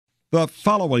The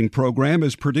following program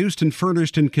is produced and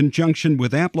furnished in conjunction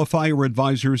with Amplifier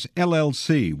Advisors,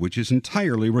 LLC, which is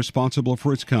entirely responsible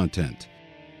for its content.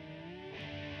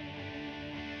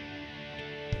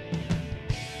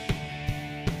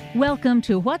 Welcome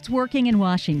to What's Working in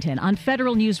Washington on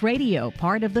Federal News Radio,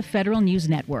 part of the Federal News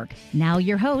Network. Now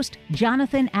your host,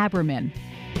 Jonathan Aberman.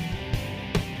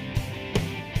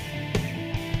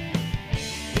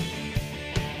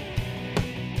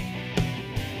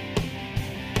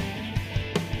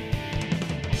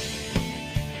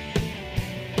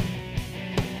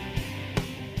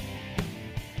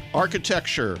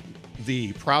 Architecture,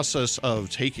 the process of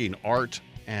taking art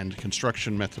and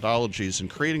construction methodologies and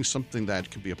creating something that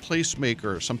could be a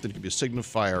placemaker, something that could be a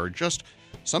signifier, or just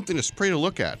something that's pretty to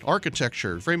look at.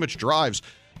 Architecture very much drives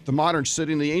the modern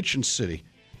city and the ancient city.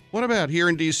 What about here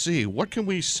in D.C.? What can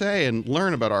we say and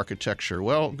learn about architecture?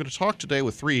 Well, I'm going to talk today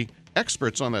with three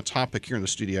experts on that topic here in the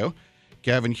studio.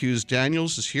 Gavin Hughes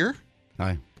Daniels is here.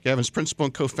 Hi. Gavin's principal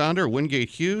and co-founder of Wingate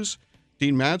Hughes.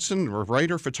 Dean Madsen, a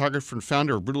writer, photographer, and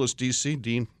founder of Brutalist DC.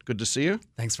 Dean, good to see you.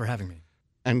 Thanks for having me.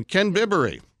 And Ken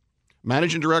Bibbery,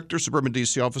 managing director, Suburban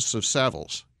DC office of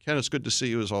Savills. Ken, it's good to see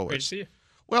you as always. Great to see you.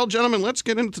 Well, gentlemen, let's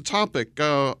get into the topic.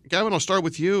 Gavin, I'll start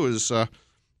with you as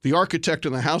the architect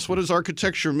in the house. What does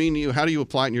architecture mean to you? How do you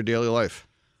apply it in your daily life?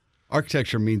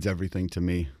 Architecture means everything to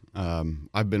me.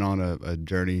 I've been on a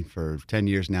journey for 10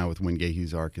 years now with Wingate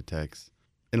Hughes Architects.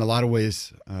 In a lot of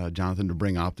ways, Jonathan, to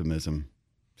bring optimism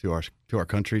to our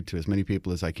country, to as many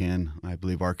people as I can. I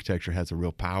believe architecture has a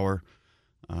real power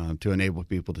to enable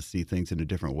people to see things in a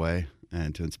different way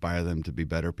and to inspire them to be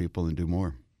better people and do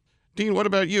more. Dean, what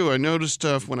about you? I noticed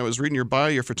when I was reading your bio,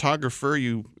 you're a photographer.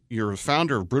 You're a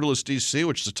founder of Brutalist DC,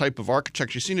 which is a type of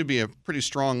architecture. You seem to be a pretty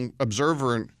strong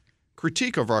observer and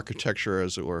critique of architecture,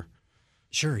 as it were.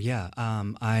 Sure, yeah.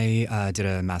 I did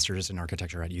a master's in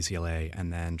architecture at UCLA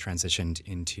and then transitioned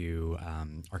into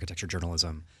architecture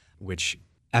journalism, which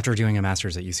after doing a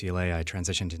master's at UCLA, I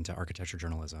transitioned into architecture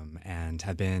journalism and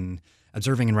have been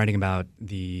observing and writing about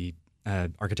the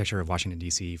architecture of Washington,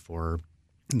 D.C. for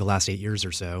the last 8 years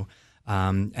or so.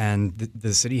 And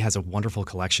the city has a wonderful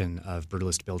collection of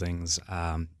brutalist buildings,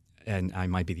 and I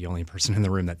might be the only person in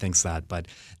the room that thinks that, but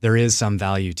there is some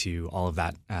value to all of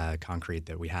that concrete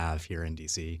that we have here in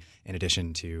D.C., in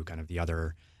addition to kind of the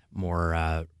other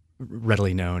more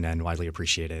readily known and widely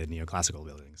appreciated neoclassical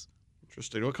buildings.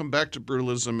 Interesting. We'll come back to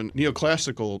brutalism and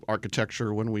neoclassical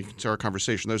architecture when we start our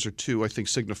conversation. Those are two, I think,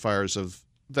 signifiers of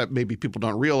that maybe people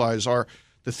don't realize are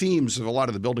the themes of a lot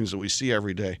of the buildings that we see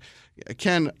every day.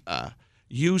 Ken,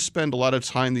 you spend a lot of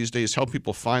time these days helping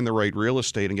people find the right real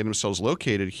estate and get themselves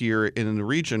located here in the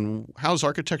region. How does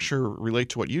architecture relate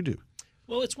to what you do?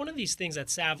 Well, it's one of these things at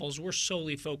Savills. We're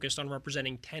solely focused on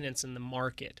representing tenants in the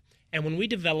market. And when we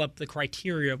develop the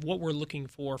criteria of what we're looking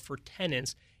for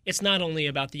tenants, it's not only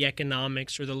about the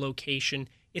economics or the location,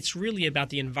 it's really about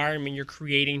the environment you're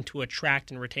creating to attract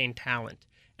and retain talent.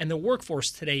 And the workforce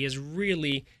today is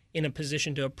really in a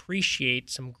position to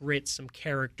appreciate some grit, some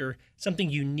character, something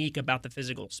unique about the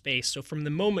physical space. So from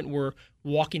the moment we're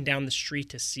walking down the street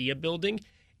to see a building,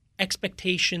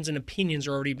 expectations and opinions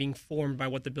are already being formed by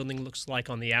what the building looks like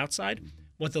on the outside,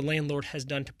 what the landlord has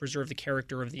done to preserve the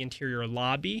character of the interior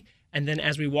lobby. And then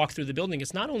as we walk through the building,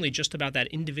 it's not only just about that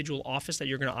individual office that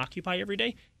you're going to occupy every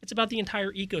day, it's about the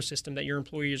entire ecosystem that your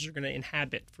employees are going to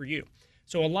inhabit for you.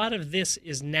 So a lot of this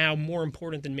is now more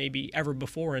important than maybe ever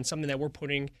before, and something that we're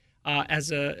putting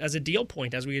as a deal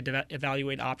point as we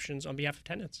evaluate options on behalf of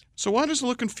tenants. So why does the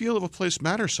look and feel of a place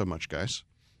matter so much, guys?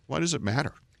 Why does it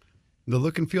matter? The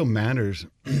look and feel matters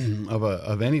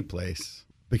of any place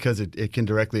because it can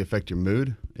directly affect your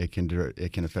mood. It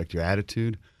can affect your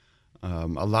attitude.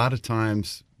 A lot of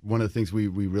times, one of the things we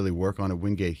really work on at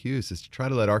Wingate Hughes is to try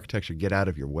to let architecture get out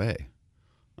of your way.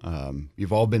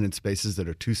 You've all been in spaces that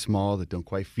are too small, that don't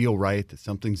quite feel right, that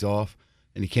something's off,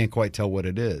 and you can't quite tell what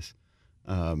it is.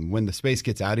 When the space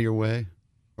gets out of your way,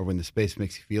 or when the space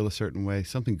makes you feel a certain way,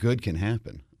 something good can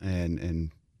happen, and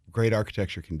great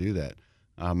architecture can do that.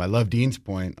 I love Dean's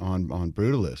point on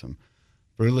brutalism.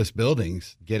 Brutalist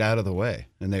buildings get out of the way,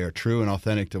 and they are true and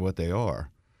authentic to what they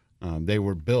are. They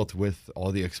were built with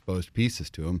all the exposed pieces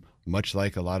to them, much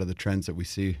like a lot of the trends that we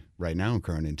see right now in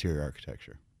current interior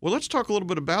architecture. Well, let's talk a little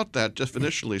bit about that just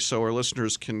initially so our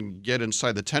listeners can get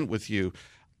inside the tent with you.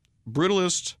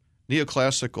 Brutalist,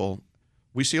 neoclassical.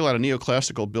 We see a lot of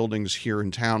neoclassical buildings here in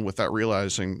town without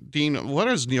realizing. Dean, what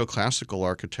is neoclassical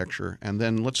architecture? And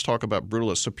then let's talk about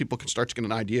brutalist so people can start to get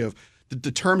an idea of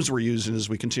the terms we're using as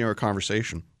we continue our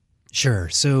conversation. Sure.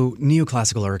 So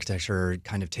neoclassical architecture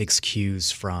kind of takes cues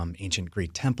from ancient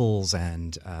Greek temples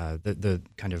and the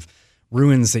kind of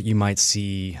ruins that you might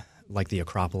see like the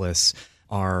Acropolis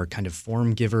are kind of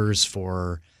form givers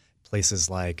for places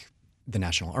like the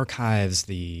National Archives,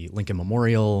 the Lincoln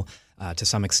Memorial, to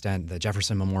some extent the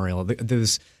Jefferson Memorial.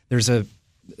 There's a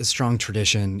strong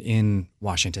tradition in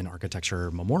Washington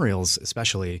architecture memorials,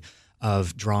 especially,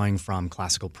 of drawing from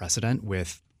classical precedent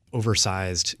with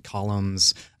oversized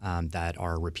columns that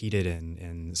are repeated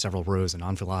in several rows and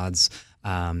enfilades.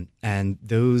 And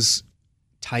those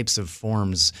types of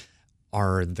forms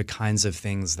are the kinds of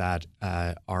things that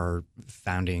our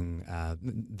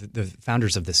the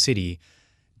founders of the city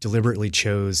deliberately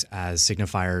chose as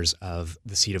signifiers of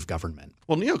the seat of government.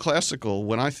 Well, neoclassical,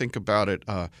 when I think about it,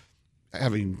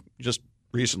 having just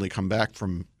recently come back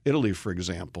from Italy, for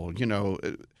example,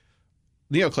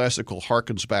 neoclassical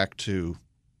harkens back to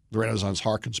the Renaissance,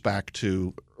 harkens back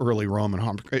to early Rome,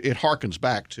 and it harkens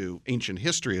back to ancient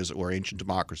history, as it were, ancient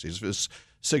democracies, this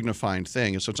signifying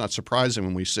thing. And so it's not surprising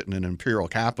when we sit in an imperial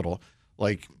capital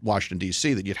like Washington,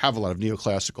 D.C., that you'd have a lot of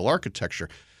neoclassical architecture.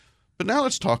 But now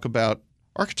let's talk about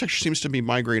architecture seems to be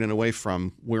migrating away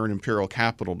from we're an imperial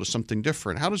capital to something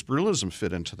different. How does brutalism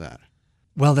fit into that?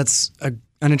 Well, that's an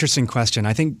interesting question.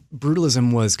 I think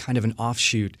brutalism was kind of an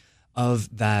offshoot of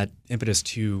that impetus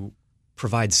to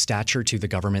provide stature to the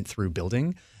government through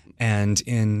building. And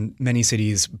in many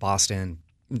cities, Boston,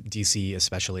 D.C.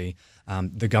 especially,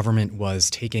 the government was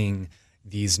taking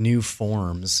these new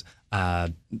forms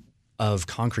of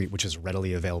concrete, which is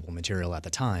readily available material at the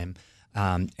time,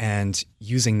 and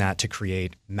using that to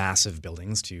create massive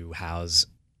buildings to house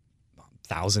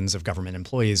thousands of government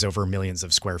employees over millions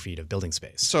of square feet of building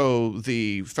space. So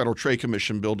the Federal Trade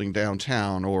Commission building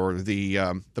downtown or the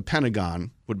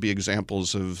Pentagon would be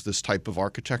examples of this type of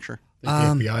architecture? The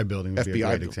FBI building would be a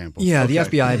great example. Yeah, the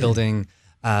FBI building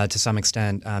to some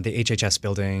extent, the HHS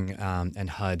building and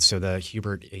HUD, so the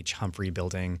Hubert H. Humphrey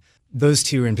building. Those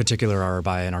two in particular are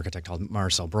by an architect called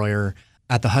Marcel Breuer.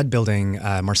 At the HUD building,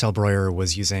 Marcel Breuer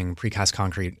was using precast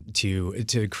concrete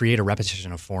to create a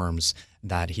repetition of forms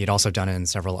that he had also done in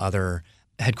several other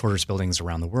headquarters buildings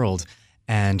around the world.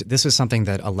 And this was something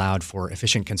that allowed for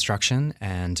efficient construction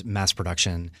and mass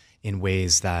production in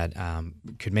ways that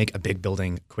could make a big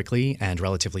building quickly and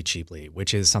relatively cheaply,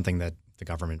 which is something that the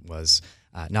government was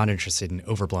not interested in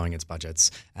overblowing its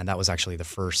budgets. And that was actually the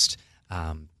first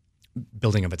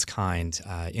building of its kind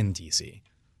in D.C.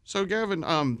 So, Gavin,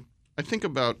 I think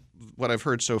about what I've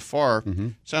heard so far.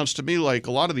 Sounds to me like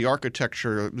a lot of the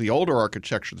architecture, the older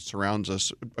architecture that surrounds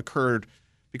us, occurred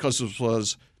because this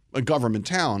was a government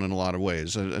town in a lot of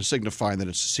ways, signifying that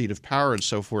it's a seat of power and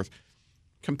so forth.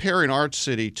 Comparing our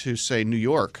city to, say, New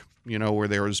York, where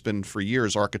there has been for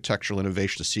years architectural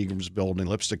innovation, the Seagram's building,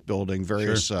 Lipstick building,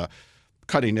 various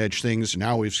cutting-edge things.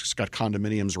 Now we've got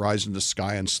condominiums rising in the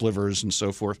sky and slivers and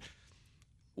so forth.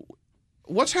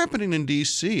 What's happening in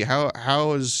D.C.?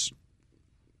 How is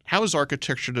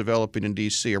architecture developing in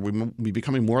D.C.? Are we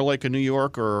becoming more like a New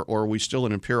York, or are we still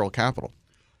an imperial capital?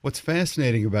 What's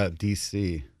fascinating about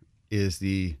D.C. is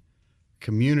the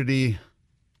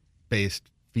community-based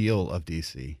feel of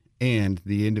D.C. and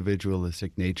the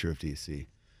individualistic nature of D.C.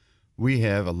 We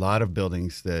have a lot of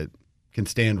buildings that can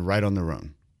stand right on their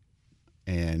own,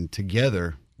 and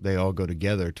together they all go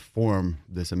together to form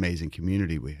this amazing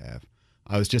community we have.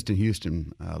 I was just in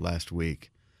Houston last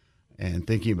week, and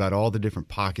thinking about all the different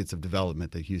pockets of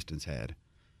development that Houston's had.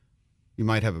 You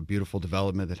might have a beautiful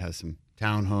development that has some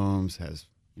townhomes, has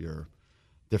your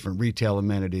different retail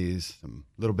amenities, some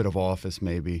little bit of office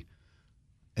maybe,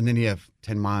 and then you have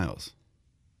 10 miles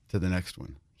to the next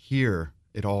one. Here,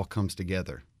 it all comes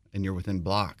together, and you're within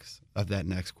blocks of that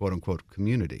next quote-unquote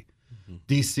community.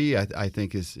 D.C., I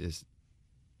think, is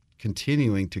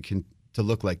continuing to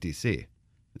look like D.C.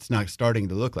 It's not starting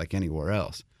to look like anywhere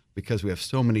else, because we have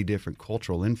so many different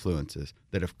cultural influences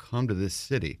that have come to this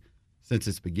city since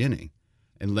its beginning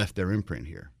and left their imprint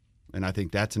here. And I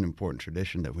think that's an important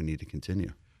tradition that we need to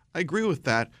continue. I agree with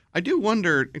that. I do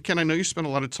wonder, Ken, I know you spend a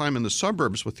lot of time in the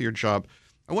suburbs with your job.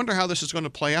 I wonder how this is going to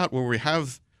play out where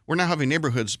we're now having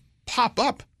neighborhoods pop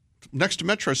up next to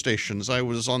metro stations. I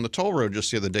was on the toll road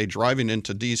just the other day driving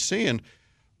into D.C. and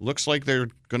looks like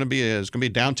there's going to be a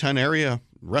downtown area,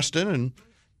 Reston, and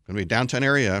going to be a downtown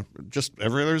area just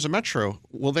everywhere there's a metro.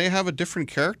 Will they have a different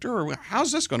character, or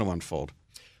how's this going to unfold?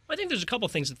 I think there's a couple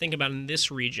of things to think about in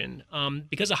this region.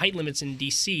 Because of height limits in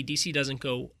D.C., D.C. doesn't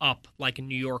go up like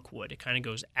New York would. It kind of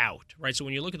goes out, right? So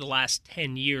when you look at the last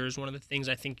 10 years, one of the things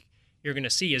I think you're going to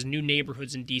see is new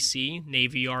neighborhoods in D.C.,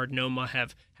 Navy Yard, NoMa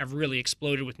have really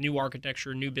exploded with new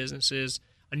architecture, new businesses,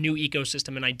 a new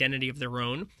ecosystem and identity of their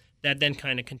own that then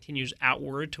kind of continues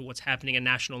outward to what's happening at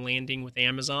National Landing with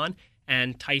Amazon.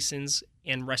 and Tyson's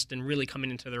and Reston really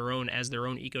coming into their own as their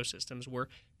own ecosystems where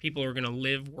people are going to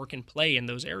live, work, and play in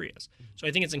those areas. So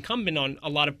I think it's incumbent on a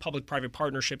lot of public-private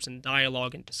partnerships and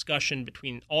dialogue and discussion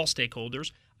between all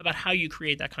stakeholders about how you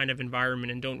create that kind of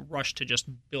environment and don't rush to just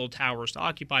build towers to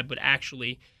occupy, but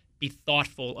actually be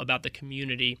thoughtful about the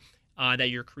community that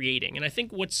you're creating. And I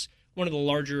think what's one of the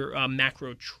larger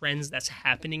macro trends that's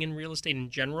happening in real estate in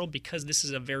general, because this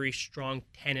is a very strong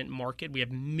tenant market, we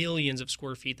have millions of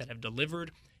square feet that have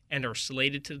delivered and are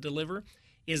slated to deliver,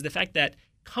 is the fact that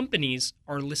companies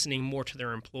are listening more to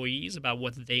their employees about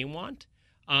what they want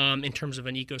in terms of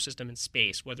an ecosystem in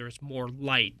space, whether it's more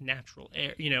light, natural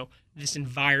air, this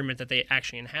environment that they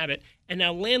actually inhabit. And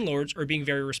now landlords are being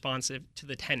very responsive to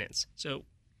the tenants. So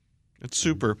it's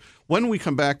super. When we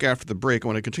come back after the break, I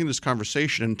want to continue this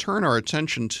conversation and turn our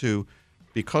attention to,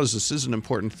 because this is an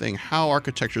important thing, how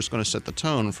architecture is going to set the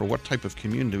tone for what type of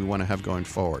community we want to have going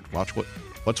forward. Watch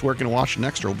what's working in Washington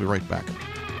Extra. We'll be right back.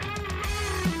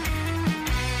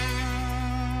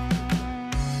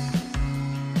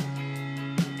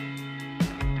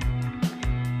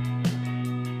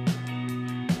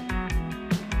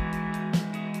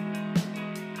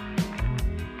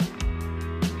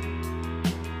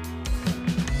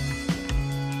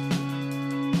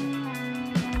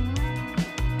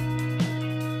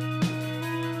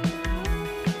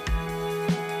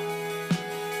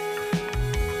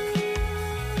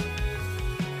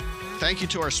 Thank you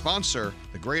to our sponsor,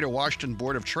 the Greater Washington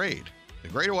Board of Trade. The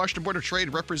Greater Washington Board of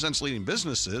Trade represents leading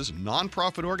businesses,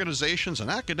 nonprofit organizations,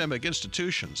 and academic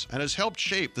institutions, and has helped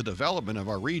shape the development of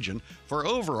our region for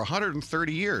over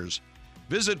 130 years.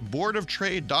 Visit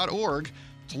boardoftrade.org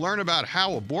to learn about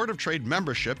how a Board of Trade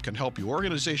membership can help your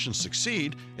organization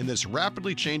succeed in this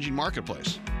rapidly changing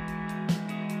marketplace.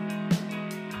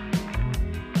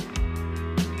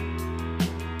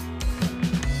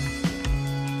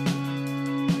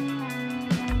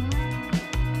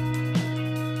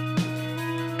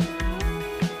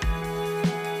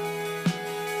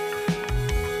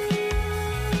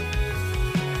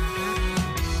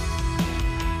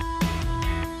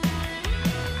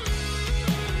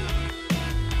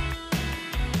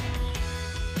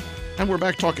 And we're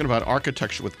back talking about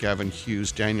architecture with Gavin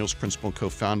Hughes, Daniels principal and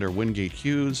co-founder, Wingate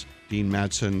Hughes, Dean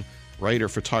Madsen, writer,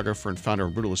 photographer, and founder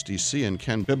of Brutalist DC, and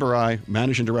Ken Biberai,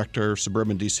 managing director,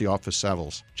 Suburban DC Office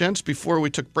Savills. Gents, before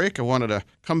we took break, I wanted to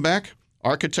come back.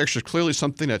 Architecture is clearly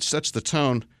something that sets the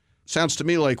tone. Sounds to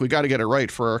me like we got to get it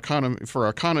right for our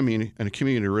economy and a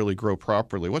community to really grow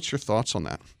properly. What's your thoughts on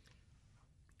that?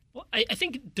 Well, I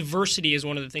think diversity is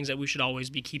one of the things that we should always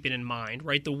be keeping in mind,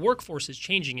 right? The workforce is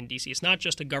changing in D.C. It's not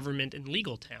just a government and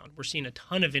legal town. We're seeing a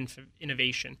ton of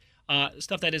innovation,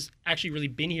 stuff that has actually really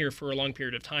been here for a long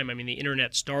period of time. I mean, the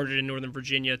internet started in Northern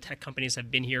Virginia. Tech companies have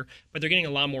been here, but they're getting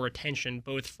a lot more attention,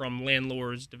 both from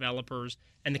landlords, developers,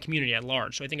 and the community at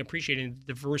large. So I think appreciating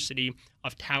the diversity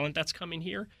of talent that's coming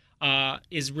here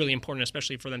is really important,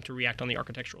 especially for them to react on the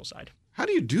architectural side. How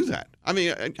do you do that? I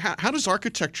mean, how does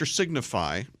architecture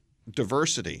signify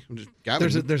diversity?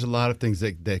 Gavin? There's a lot of things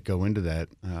that go into that.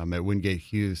 At Wingate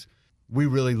Hughes, we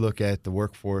really look at the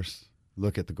workforce,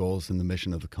 look at the goals and the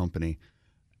mission of the company,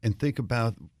 and think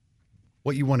about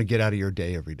what you want to get out of your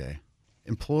day every day.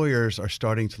 Employers are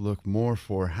starting to look more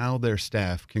for how their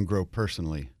staff can grow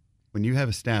personally. When you have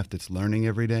a staff that's learning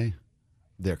every day,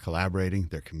 they're collaborating,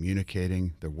 they're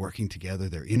communicating, they're working together,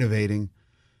 they're innovating.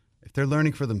 If they're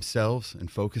learning for themselves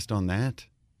and focused on that,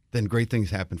 then great things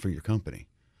happen for your company.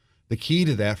 The key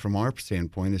to that, from our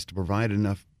standpoint, is to provide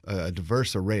a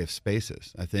diverse array of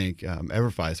spaces. I think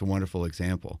Everfi is a wonderful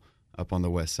example up on the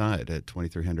west side at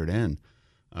 2300N.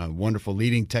 Wonderful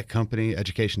leading tech company,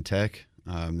 Education Tech.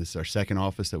 This is our second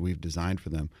office that we've designed for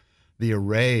them. The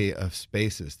array of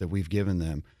spaces that we've given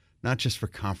them, not just for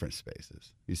conference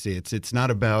spaces. You see, it's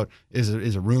not about is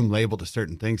a room labeled a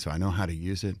certain thing so I know how to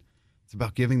use it. It's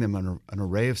about giving them an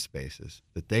array of spaces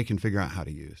that they can figure out how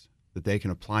to use, that they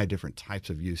can apply different types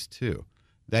of use to.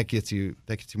 That gets you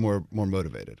more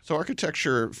motivated. So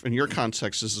architecture, in your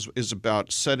context, is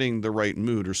about setting the right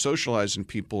mood or socializing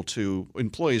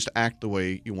employees to act the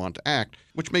way you want to act,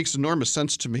 which makes enormous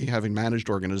sense to me, having managed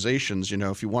organizations.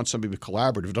 If you want somebody to be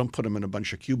collaborative, don't put them in a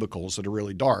bunch of cubicles that are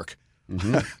really dark.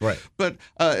 Mm-hmm. Right. But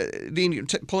Dean,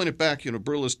 pulling it back,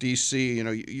 Brutalist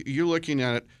DC, you're looking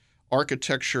at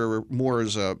architecture more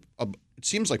as it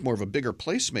seems like more of a bigger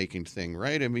placemaking thing,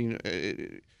 right? I mean,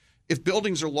 if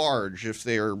buildings are large, if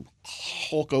they're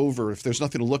hulk over, if there's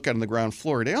nothing to look at on the ground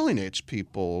floor, it alienates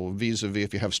people vis-a-vis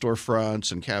if you have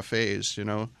storefronts and cafes,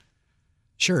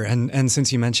 Sure. And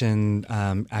since you mentioned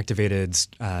activated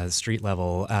street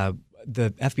level,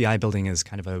 the FBI building is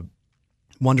kind of a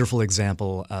wonderful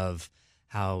example of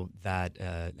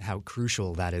how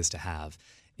crucial that is to have,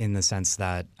 in the sense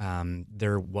that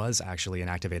there was actually an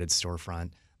activated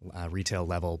storefront retail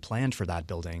level planned for that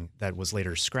building that was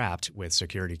later scrapped with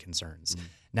security concerns.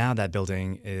 Now that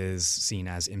building is seen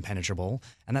as impenetrable,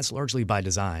 and that's largely by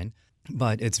design,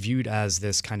 but it's viewed as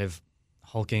this kind of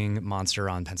hulking monster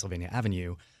on Pennsylvania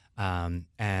Avenue,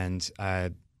 and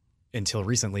until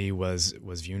recently was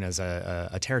viewed as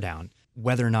a teardown.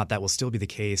 Whether or not that will still be the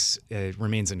case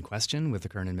remains in question with the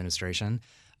current administration.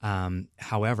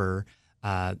 However,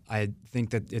 I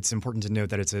think that it's important to note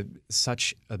that it's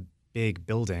such a big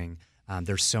building.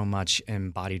 There's so much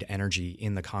embodied energy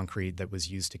in the concrete that was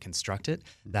used to construct it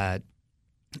that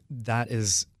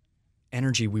is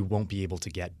energy we won't be able to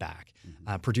get back.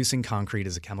 Producing concrete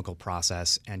is a chemical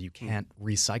process, and you can't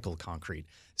recycle concrete.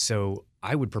 So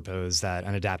I would propose that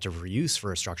an adaptive reuse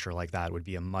for a structure like that would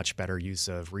be a much better use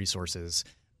of resources,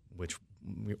 which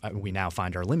we now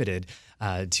find are limited,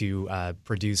 to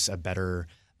produce a better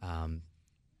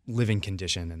living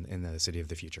condition in the city of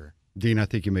the future. Dean, I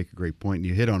think you make a great point.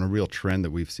 You hit on a real trend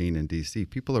that we've seen in D.C.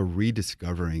 People are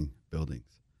rediscovering buildings.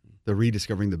 They're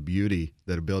rediscovering the beauty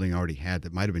that a building already had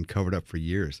that might have been covered up for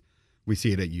years. We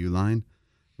see it at Uline.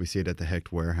 We see it at the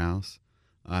Hecht Warehouse.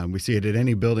 We see it at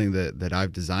any building that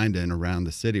I've designed in around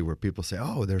the city where people say,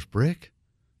 oh, there's brick.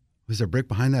 Was there brick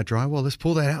behind that drywall? Let's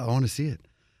pull that out. I want to see it.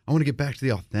 I want to get back to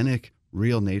the authentic,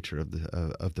 real nature of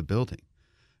the building.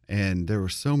 And there were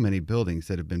so many buildings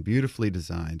that have been beautifully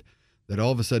designed that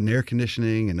all of a sudden air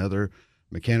conditioning and other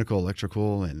mechanical,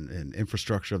 electrical, and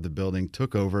infrastructure of the building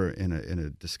took over in a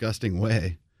disgusting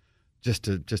way just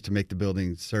to make the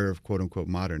building serve quote unquote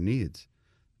modern needs.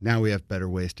 Now we have better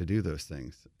ways to do those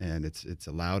things, and it's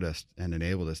allowed us and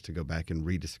enabled us to go back and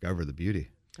rediscover the beauty.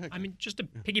 I mean, just to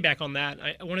piggyback on that,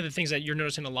 one of the things that you're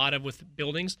noticing a lot of with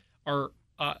buildings are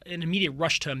an immediate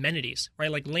rush to amenities,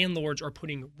 right? Like landlords are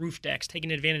putting roof decks,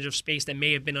 taking advantage of space that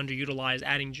may have been underutilized,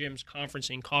 adding gyms,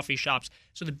 conferencing, coffee shops.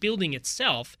 So the building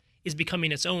itself is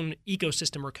becoming its own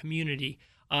ecosystem or community,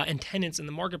 and tenants in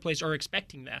the marketplace are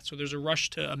expecting that. So there's a rush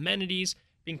to amenities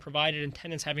being provided, and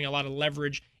tenants having a lot of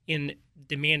leverage in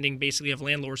demanding basically of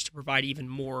landlords to provide even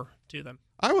more to them.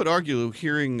 I would argue,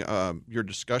 hearing your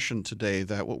discussion today,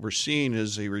 that what we're seeing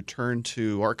is a return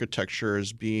to architecture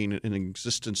as being in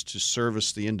existence to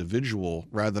service the individual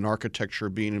rather than architecture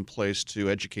being in place to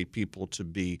educate people to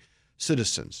be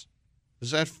citizens.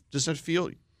 Does that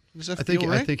feel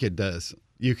right? I think it does.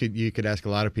 You could ask a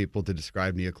lot of people to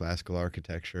describe neoclassical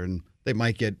architecture, and they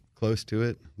might get close to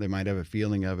it. They might have a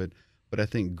feeling of it. But I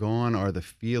think gone are the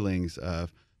feelings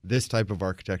of this type of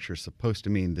architecture is supposed to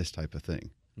mean this type of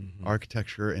thing. Mm-hmm.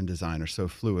 Architecture and design are so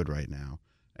fluid right now.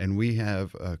 And we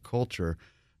have a culture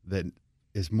that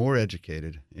is more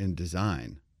educated in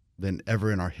design than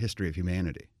ever in our history of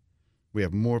humanity. We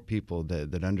have more people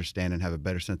that understand and have a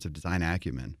better sense of design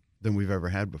acumen than we've ever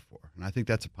had before. And I think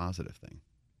that's a positive thing.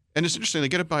 And it's interesting, they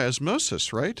get it by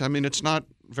osmosis, right? I mean, it's not,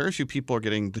 very few people are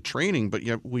getting the training, but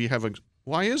yet we have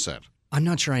why is that? I'm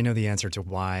not sure I know the answer to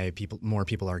why more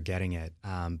people are getting it,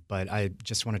 but I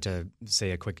just wanted to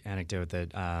say a quick anecdote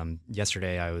that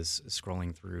yesterday I was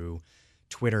scrolling through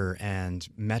Twitter, and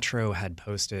Metro had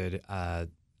posted of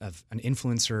an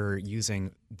influencer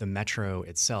using the Metro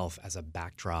itself as a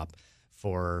backdrop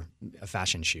for a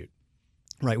fashion shoot.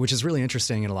 Right, which is really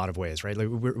interesting in a lot of ways, right? Like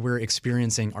we're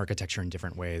experiencing architecture in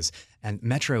different ways, and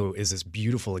Metro is this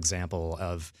beautiful example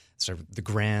of sort of the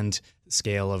grand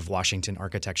scale of Washington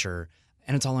architecture,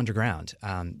 and it's all underground.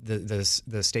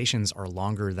 The stations are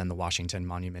longer than the Washington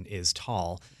Monument is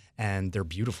tall, and they're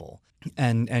beautiful.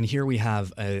 And here we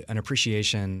have an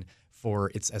appreciation for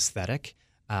its aesthetic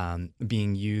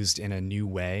being used in a new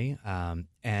way,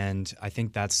 and I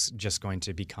think that's just going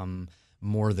to become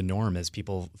more the norm as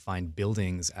people find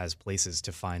buildings as places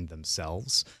to find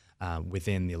themselves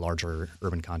within the larger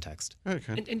urban context.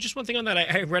 Okay. And just one thing on that,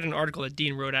 I read an article that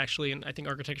Dean wrote actually in, I think,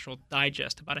 Architectural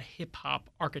Digest about a hip-hop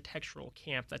architectural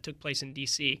camp that took place in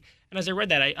D.C. And as I read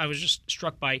that, I was just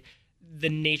struck by the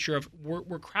nature of we're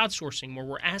crowdsourcing more,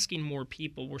 we're asking more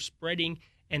people, we're spreading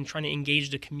and trying to engage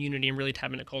the community and really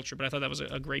tap into culture. But I thought that was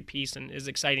a great piece and is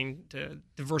exciting to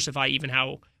diversify even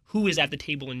who is at the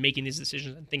table in making these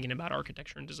decisions and thinking about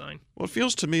architecture and design. Well, it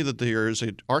feels to me that there is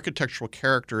an architectural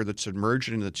character that's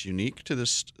emerging that's unique to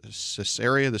this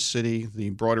area, the city, the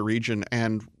broader region,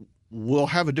 and will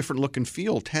have a different look and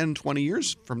feel 10, 20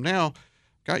 years from now.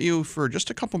 Got you for just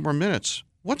a couple more minutes.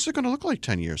 What's it going to look like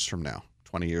 10 years from now,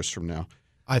 20 years from now?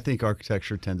 I think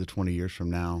architecture 10 to 20 years from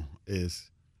now is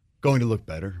going to look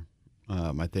better.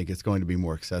 I think it's going to be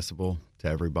more accessible to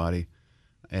everybody.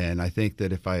 And I think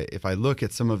that if I look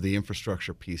at some of the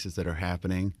infrastructure pieces that are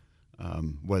happening,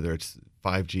 whether it's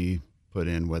 5G put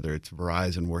in, whether it's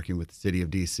Verizon working with the city of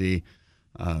DC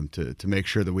to make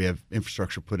sure that we have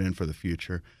infrastructure put in for the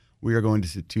future. We are going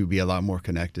to be a lot more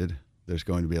connected. There's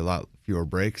going to be a lot fewer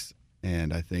breaks,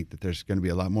 and I think that there's going to be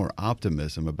a lot more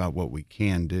optimism about what we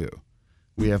can do.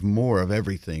 We have more of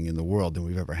everything in the world than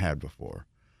we've ever had before,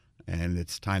 and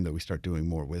it's time that we start doing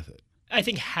more with it. I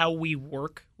think how we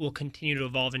work will continue to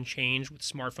evolve and change with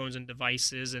smartphones and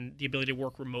devices and the ability to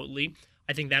work remotely.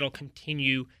 I think that'll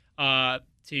continue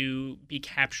to be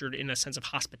captured in a sense of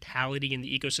hospitality in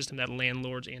the ecosystem that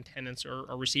landlords and tenants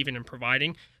are receiving and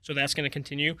providing. So that's going to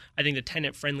continue. I think the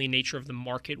tenant-friendly nature of the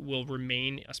market will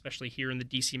remain, especially here in the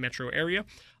DC metro area.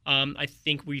 I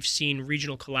think we've seen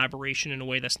regional collaboration in a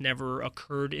way that's never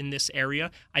occurred in this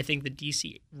area. I think the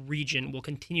DC region will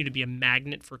continue to be a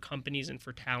magnet for companies and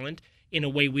for talent in a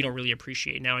way we don't really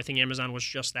appreciate now. I think Amazon was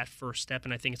just that first step,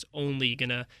 and I think it's only going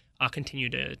to continue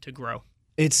to grow.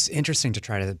 It's interesting to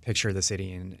try to picture the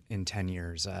city in 10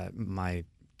 years. My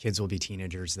kids will be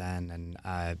teenagers then, and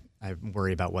I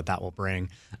worry about what that will bring.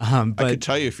 But I could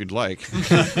tell you if you'd like.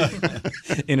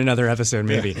 In another episode,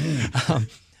 maybe.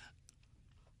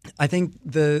 I think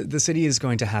the city is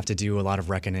going to have to do a lot of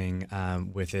reckoning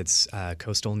with its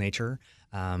coastal nature.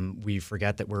 We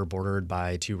forget that we're bordered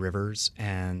by 2 rivers,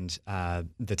 and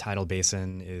the tidal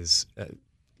basin is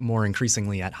more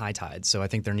increasingly at high tide. So I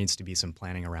think there needs to be some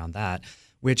planning around that,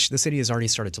 which the city has already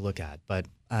started to look at. But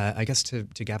I guess to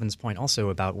Gavin's point also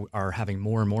about our having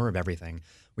more and more of everything,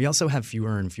 we also have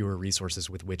fewer and fewer resources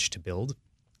with which to build.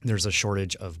 There's a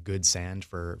shortage of good sand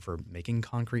for making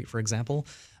concrete, for example.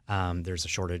 There's a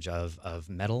shortage of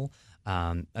metal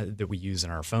that we use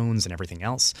in our phones and everything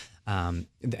else.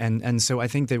 And so I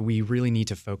think that we really need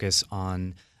to focus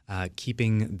on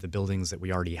keeping the buildings that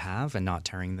we already have and not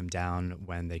tearing them down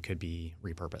when they could be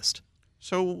repurposed.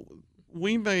 So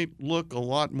we may look a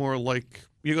lot more like,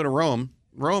 you go to Rome.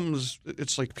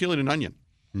 It's like peeling an onion.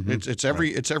 Mm-hmm. It's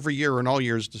every year and all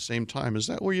years at the same time. Is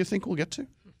that where you think we'll get to?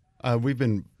 We've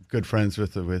been good friends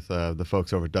with the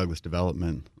folks over at Douglas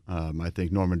Development. I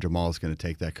think Norman Jamal is going to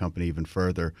take that company even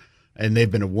further, and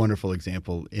they've been a wonderful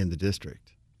example in the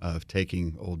district of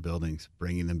taking old buildings,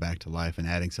 bringing them back to life, and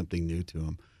adding something new to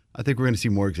them. I think we're going to see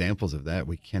more examples of that.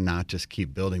 We cannot just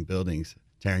keep building buildings,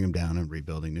 tearing them down, and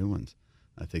rebuilding new ones.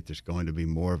 I think there's going to be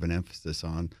more of an emphasis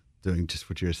on doing just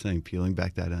what you're saying, peeling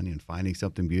back that onion, finding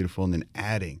something beautiful, and then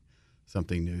adding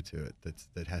something new to it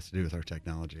that has to do with our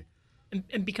technology.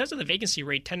 And because of the vacancy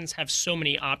rate, tenants have so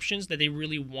many options that they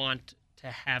really want to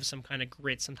have some kind of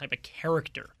grit, some type of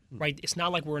character, right? It's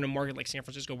not like we're in a market like San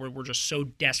Francisco where we're just so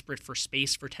desperate for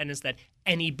space for tenants that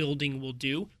any building will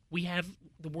do.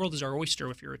 The world is our oyster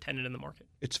if you're a tenant in the market.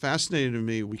 It's fascinating to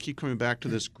me. We keep coming back to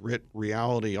this grit,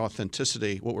 reality,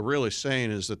 authenticity. What we're really saying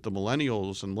is that the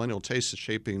millennials and millennial taste is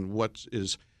shaping what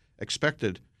is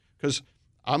expected. Because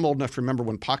I'm old enough to remember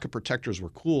when pocket protectors were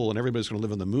cool and everybody's going to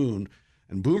live on the moon,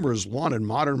 and boomers wanted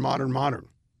modern,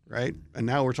 right? And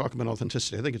now we're talking about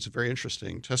authenticity. I think it's a very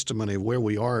interesting testimony of where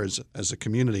we are as a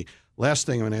community. Last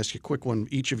thing, I'm going to ask you a quick one,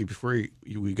 each of you, before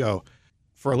we go.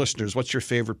 For our listeners, what's your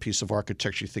favorite piece of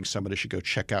architecture you think somebody should go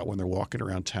check out when they're walking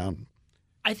around town?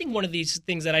 I think one of these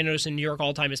things that I notice in New York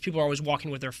all the time is people are always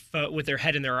walking with their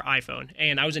head in their iPhone.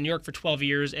 And I was in New York for 12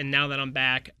 years, and now that I'm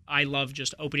back, I love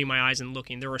just opening my eyes and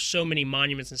looking. There are so many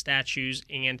monuments and statues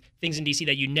and things in D.C.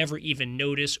 that you never even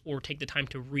notice or take the time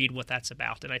to read what that's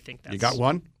about. And I think that's... You got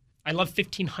one? I love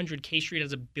 1500 K Street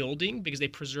as a building because they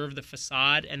preserve the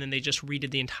facade, and then they just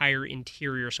redid the entire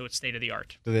interior so it's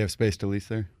state-of-the-art. Do they have space to lease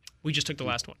there? We just took the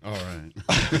last one. All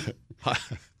right.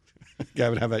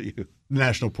 Gavin, how about you? The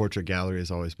National Portrait Gallery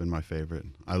has always been my favorite.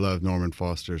 I love Norman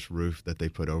Foster's roof that they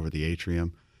put over the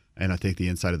atrium, and I think the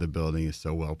inside of the building is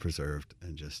so well preserved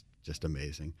and just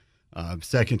amazing.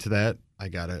 Second to that, I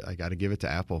gotta give it to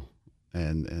Apple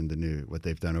and the what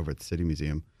they've done over at the City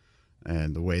Museum,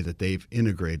 and the way that they've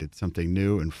integrated something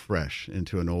new and fresh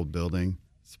into an old building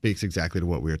speaks exactly to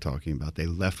what we were talking about. They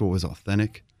left what was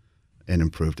authentic and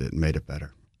improved it and made it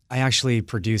better. I actually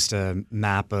produced a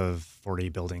map of 40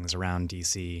 buildings around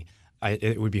D.C.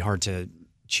 It would be hard to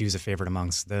choose a favorite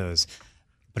amongst those.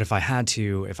 But if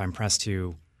I'm pressed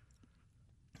to,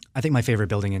 I think my favorite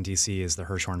building in D.C. is the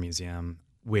Hirshhorn Museum,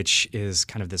 which is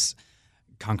kind of this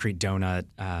concrete donut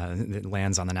that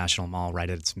lands on the National Mall right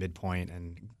at its midpoint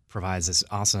and provides this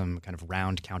awesome kind of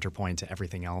round counterpoint to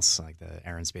everything else, like the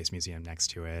Air and Space Museum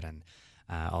next to it and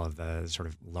all of the sort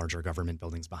of larger government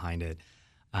buildings behind it.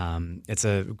 It's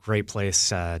a great place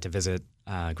to visit,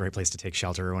 a great place to take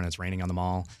shelter when it's raining on the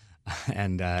mall,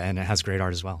 and it has great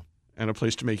art as well. And a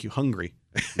place to make you hungry.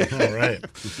 All right.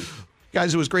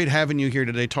 Guys, it was great having you here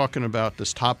today talking about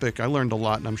this topic. I learned a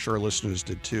lot, and I'm sure our listeners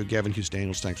did too. Gavin Hughes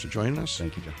Daniels, thanks for joining us.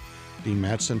 Thank you, John. Dean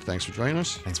Madsen, thanks for joining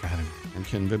us. Thanks for having me. And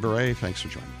Ken Viberay, thanks for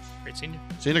joining us. Great seeing you.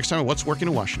 See you next time on What's Working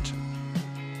in Washington.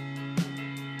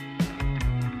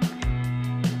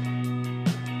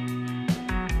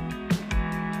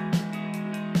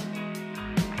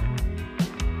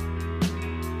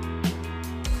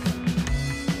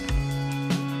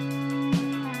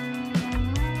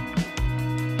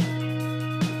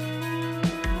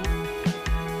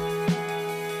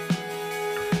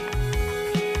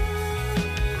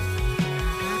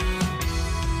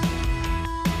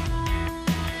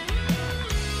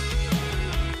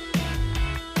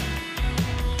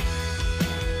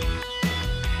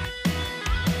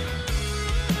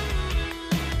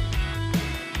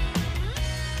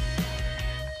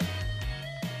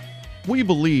 We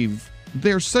believe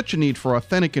there's such a need for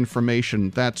authentic information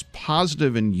that's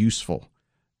positive and useful.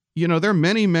 You know, there are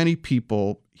many, many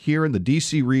people here in the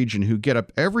D.C. region who get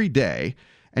up every day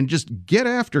and just get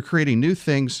after creating new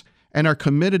things and are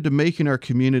committed to making our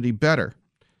community better.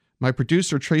 My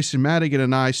producer, Tracy Madigan,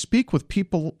 and I speak with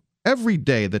people every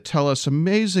day that tell us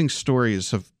amazing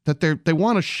stories of that they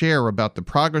want to share about the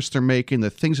progress they're making, the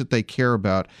things that they care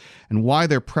about, and why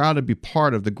they're proud to be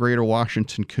part of the greater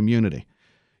Washington community.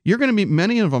 You're going to meet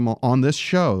many of them on this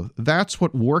show. That's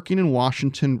what working in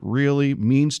Washington really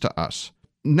means to us.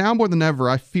 Now more than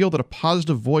ever, I feel that a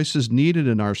positive voice is needed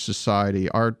in our society,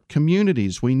 our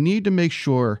communities. We need to make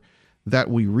sure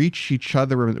that we reach each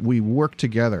other and we work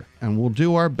together. And we'll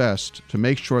do our best to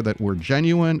make sure that we're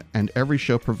genuine and every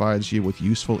show provides you with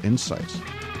useful insights.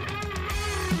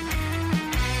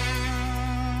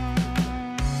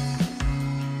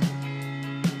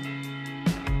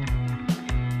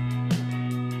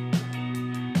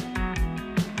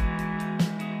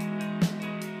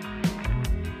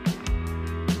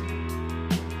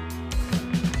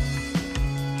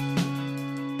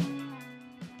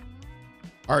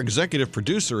 Our executive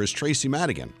producer is Tracy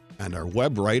Madigan, and our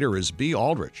web writer is B.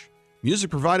 Aldrich.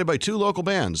 Music provided by two local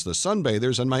bands, the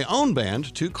Sunbathers, and my own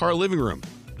band, Two Car Living Room.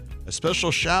 A special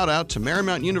shout out to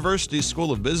Marymount University's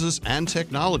School of Business and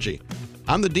Technology.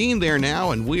 I'm the dean there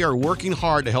now, and we are working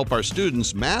hard to help our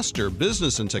students master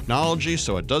business and technology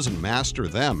so it doesn't master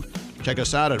them. Check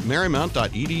us out at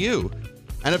marymount.edu.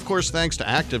 And of course, thanks to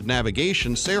Active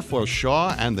Navigation, Sarefoyle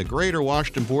Shaw, and the Greater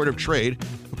Washington Board of Trade,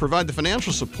 who provide the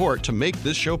financial support to make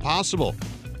this show possible.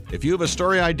 If you have a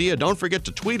story idea, don't forget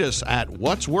to tweet us at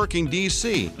What's Working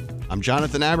DC. I'm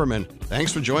Jonathan Aberman.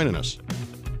 Thanks for joining us.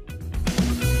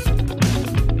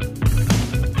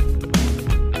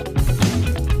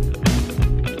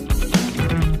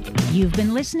 You've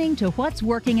been listening to What's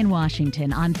Working in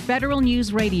Washington on Federal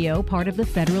News Radio, part of the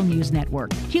Federal News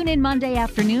Network. Tune in Monday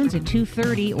afternoons at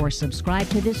 2:30 or subscribe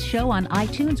to this show on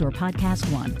iTunes or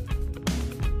Podcast One.